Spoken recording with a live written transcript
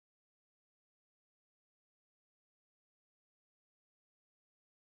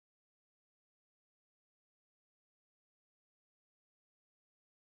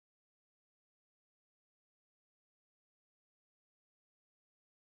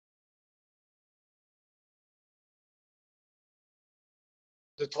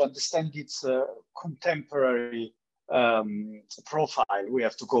to understand its contemporary profile, we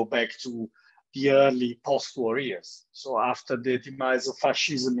have to go back to the early post-war years. So after the demise of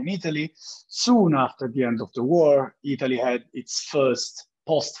fascism in Italy, soon after the end of the war, Italy had its first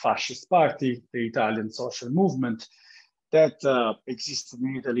post-fascist party, the Italian Social Movement, that existed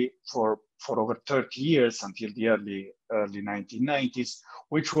in Italy for over 30 years until the early 1990s,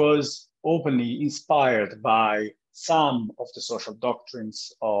 which was openly inspired by some of the social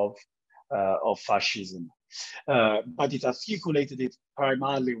doctrines of fascism. But it articulated it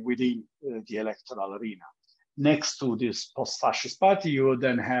primarily within the electoral arena. Next to this post-fascist party, you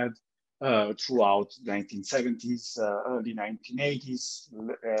then had throughout the 1970s, early 1980s,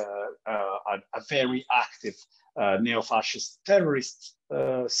 a very active neo-fascist terrorist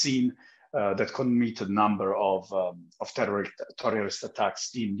scene that committed a number of terrorist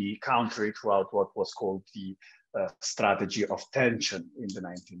attacks in the country throughout what was called the strategy of tension in the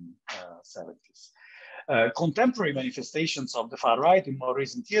 1970s. Contemporary manifestations of the far right in more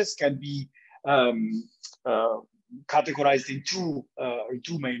recent years can be categorized in two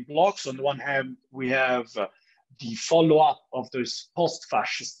main blocks. On the one hand, we have the follow-up of this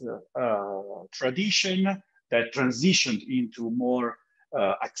post-fascist tradition that transitioned into more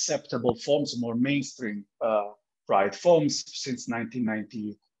acceptable forms, more mainstream right forms since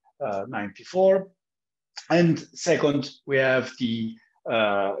 1994. And second, we have the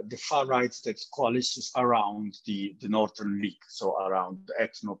far right that coalesces around the Northern League, so around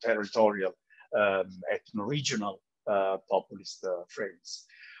ethno-territorial, ethno-regional populist frames.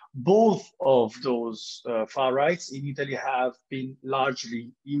 Both of those far rights in Italy have been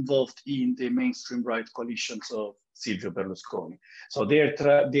largely involved in the mainstream right coalitions of Silvio Berlusconi. So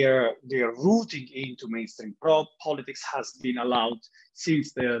their rooting into mainstream politics has been allowed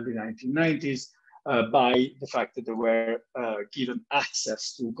since the early 1990s by the fact that they were given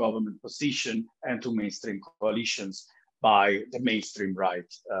access to government position and to mainstream coalitions by the mainstream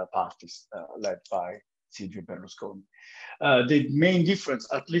right parties led by Silvio Berlusconi. The main difference,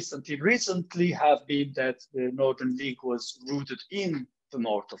 at least until recently, have been that the Northern League was rooted in the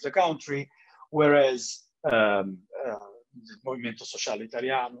north of the country, whereas the Movimento Sociale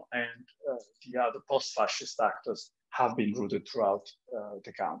Italiano and the other post-fascist actors have been rooted throughout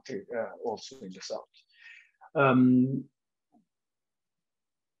the country, also in the south.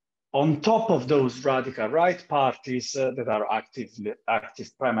 On top of those radical right parties that are active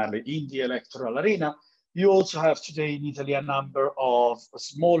primarily in the electoral arena, you also have today in Italy a number of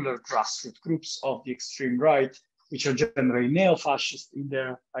smaller grassroots groups of the extreme right, which are generally neo-fascist in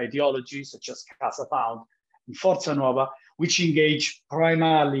their ideology, such as Casa Pound and Forza Nuova, which engage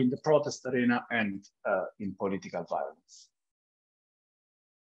primarily in the protest arena and in political violence.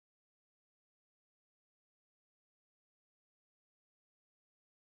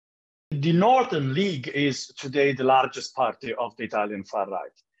 The Northern League is today the largest party of the Italian far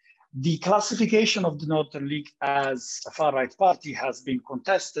right. The classification of the Northern League as a far-right party has been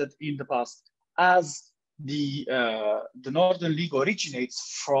contested in the past, as the Northern League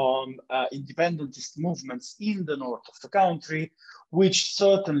originates from independentist movements in the north of the country, which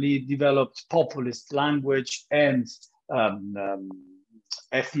certainly developed populist language and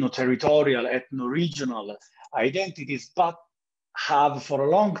ethno-territorial, ethno-regional identities, but have for a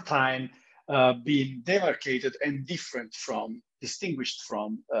long time been demarcated and distinguished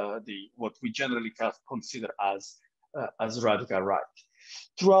from what we generally consider as radical right.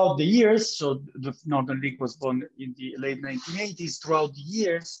 Throughout the years, so the Northern League was born in the late 1980s, throughout the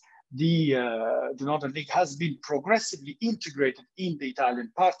years, the Northern League has been progressively integrated in the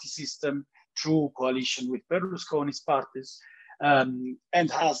Italian party system through coalition with Berlusconi's parties, and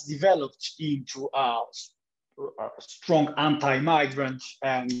has developed into a strong anti-migrant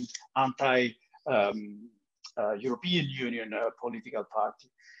and anti-European Union political party.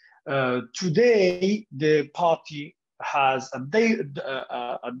 Today, the party has a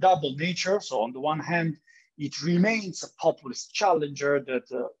double nature. So on the one hand, it remains a populist challenger that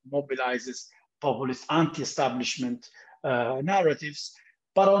mobilizes populist anti-establishment narratives.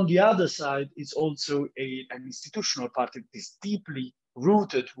 But on the other side, it's also an institutional party that is deeply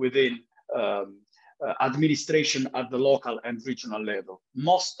rooted within administration at the local and regional level.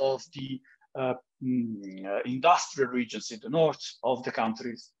 Most of the industrial regions in the north of the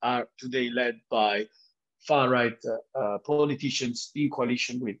countries are today led by far-right politicians in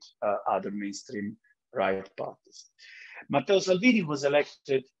coalition with other mainstream right parties. Matteo Salvini was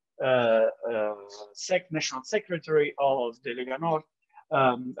elected National Secretary of the Lega Nord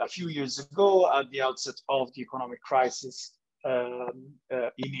a few years ago at the outset of the economic crisis in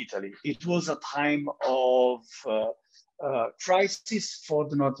Italy. It was a time of crisis for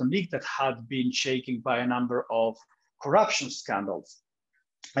the Northern League that had been shaken by a number of corruption scandals.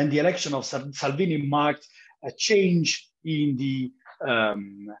 And the election of Salvini marked a change in the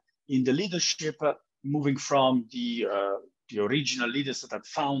leadership, moving from the original leaders that had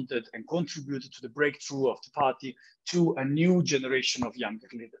founded and contributed to the breakthrough of the party to a new generation of younger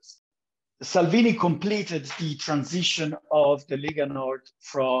leaders. Salvini completed the transition of the Lega Nord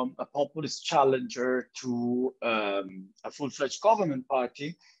from a populist challenger to a full-fledged government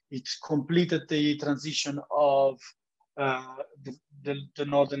party. It completed the transition of the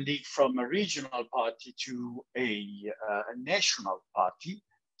Northern League from a regional party to a national party,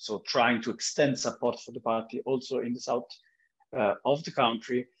 so trying to extend support for the party also in the south of the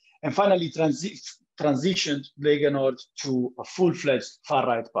country, and finally transitioned Lega Nord to a full-fledged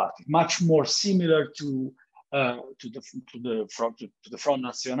far-right party, much more similar to the Front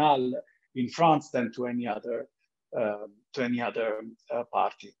National in France than to any other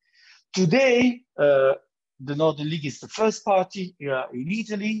party. Today, the Northern League is the first party in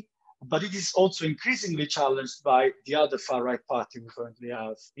Italy, but it is also increasingly challenged by the other far-right party we currently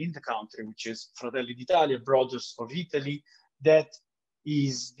have in the country, which is Fratelli d'Italia, Brothers of Italy, that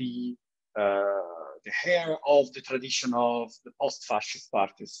is the heir of the tradition of the post-fascist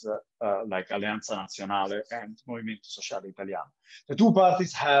parties like Alleanza Nazionale and Movimento Sociale Italiano. The two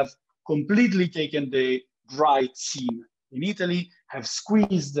parties have completely taken the right scene in Italy, have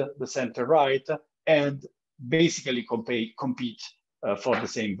squeezed the center-right, and basically compete for the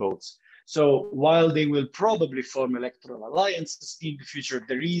same votes. So while they will probably form electoral alliances in the future,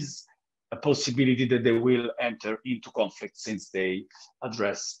 there is a possibility that they will enter into conflict since they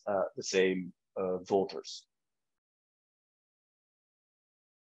address the same voters.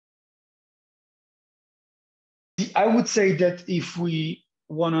 I would say that if we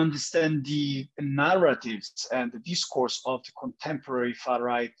want to understand the narratives and the discourse of the contemporary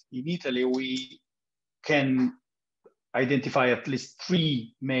far-right in Italy, we can identify at least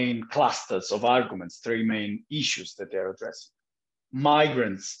three main clusters of arguments, three main issues that they're addressing.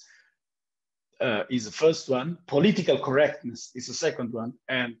 Migrants is the first one, political correctness is the second one,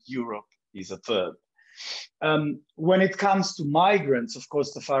 and Europe is a third. When it comes to migrants, of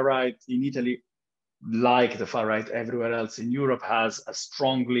course, the far-right in Italy, like the far-right everywhere else in Europe, has a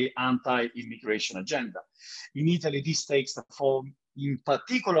strongly anti-immigration agenda. In Italy, this takes the form, in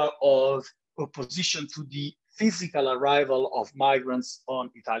particular, of opposition to the physical arrival of migrants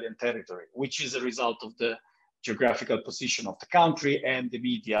on Italian territory, which is a result of the geographical position of the country and the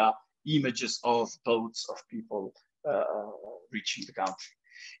media images of boats of people reaching the country.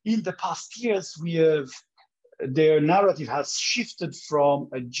 In the past years, their narrative has shifted from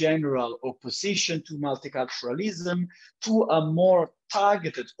a general opposition to multiculturalism to a more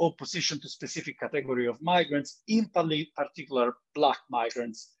targeted opposition to specific category of migrants, in particular Black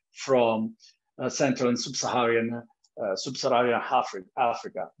migrants from Central and Sub-Saharan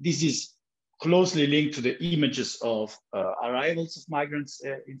Africa. This is closely linked to the images of arrivals of migrants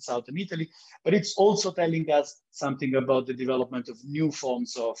in southern Italy, but it's also telling us something about the development of new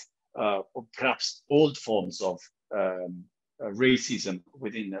forms of, or perhaps old forms of racism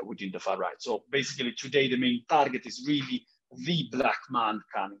within the far right. So basically today the main target is really the Black man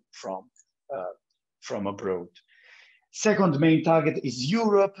coming from abroad. Second main target is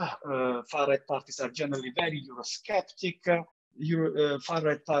Europe. Far-right parties are generally very Eurosceptic.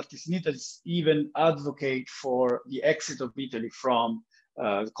 Far-right parties in Italy even advocate for the exit of Italy from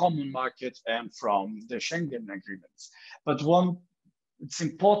the common market and from the Schengen agreements. But it's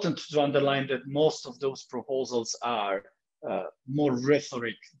important to underline that most of those proposals are more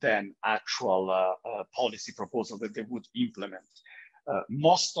rhetoric than actual policy proposals that they would implement.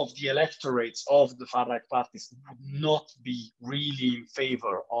 Most of the electorates of the far-right parties would not be really in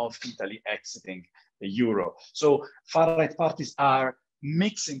favor of Italy exiting the euro. So far-right parties are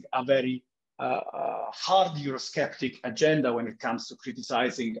mixing a very hard Eurosceptic agenda when it comes to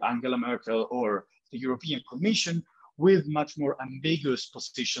criticizing Angela Merkel or the European Commission, with much more ambiguous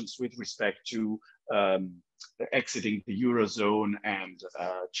positions with respect to exiting the Eurozone and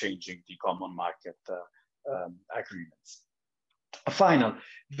changing the common market agreements. A final,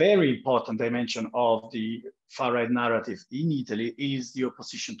 very important dimension of the far-right narrative in Italy is the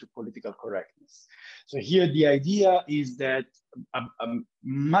opposition to political correctness. So here the idea is that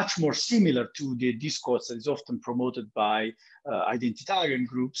much more similar to the discourse that is often promoted by identitarian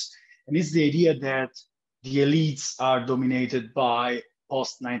groups, and it's the idea that the elites are dominated by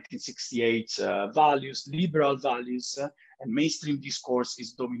post-1968 values, liberal values, and mainstream discourse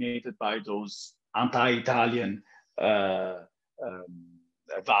is dominated by those anti-Italian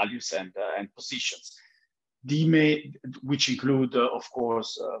values and positions. which include, of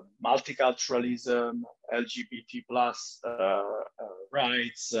course, multiculturalism, LGBT plus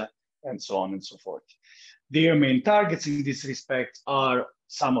rights, and so on and so forth. Their main targets in this respect are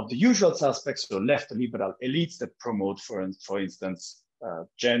some of the usual suspects, so left liberal elites that promote, for instance,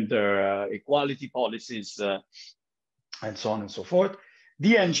 gender equality policies, and so on and so forth.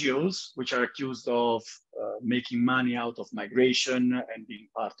 The NGOs, which are accused of making money out of migration and being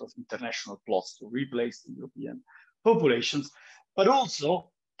part of international plots to replace the European populations, but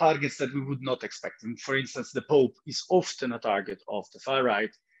also targets that we would not expect. And for instance, the Pope is often a target of the far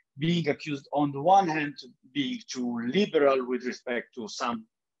right, being accused on the one hand of being too liberal with respect to some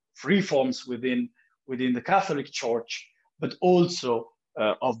reforms within the Catholic Church, but also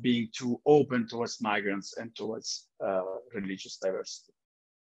of being too open towards migrants and towards religious diversity.